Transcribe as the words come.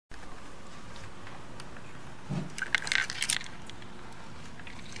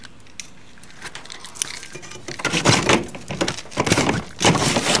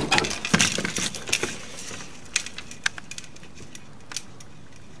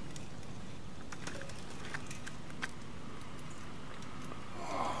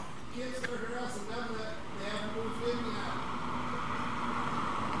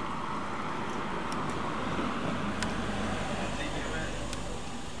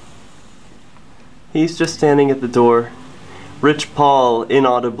He's just standing at the door. Rich Paul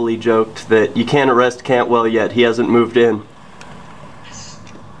inaudibly joked that you can't arrest Cantwell yet, he hasn't moved in.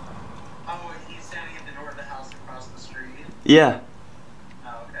 Oh, he's standing at the door of the house across the street? Yeah.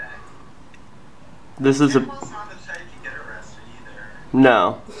 Oh, okay. This is Cantwell's not the type to get arrested either.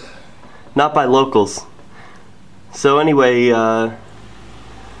 No. Not by locals. So anyway,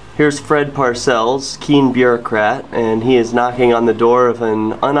 here's Fred Parcells, keen bureaucrat, and he is knocking on the door of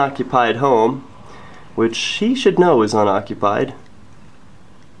an unoccupied home, which he should know is unoccupied. Oh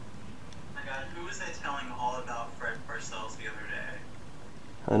my god, who was I telling all about Fred Parcells the other day?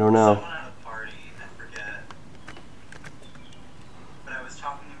 I don't know. Someone at a party, I forget. But I was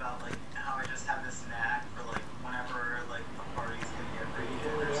talking about like how I just have this knack for like whenever like a party's gonna get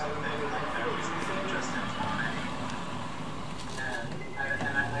raided or something, like I always do it just in time.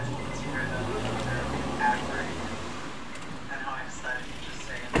 And I told this girl that they're accurate and how I decided to just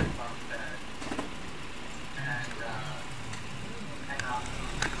stay in my bunk bed. And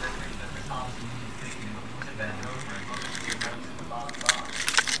think that the cops would be able to bend over and look at the notes in the bottom box.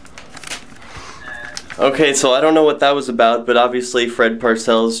 Okay, so I don't know what that was about, but obviously Fred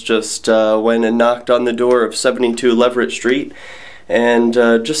Parcells just went and knocked on the door of 72 Leverett Street, and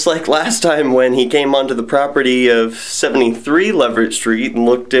just like last time when he came onto the property of 73 Leverett Street and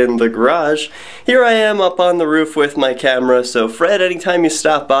looked in the garage, here I am up on the roof with my camera, so Fred, anytime you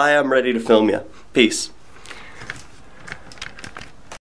stop by, I'm ready to film you. Peace.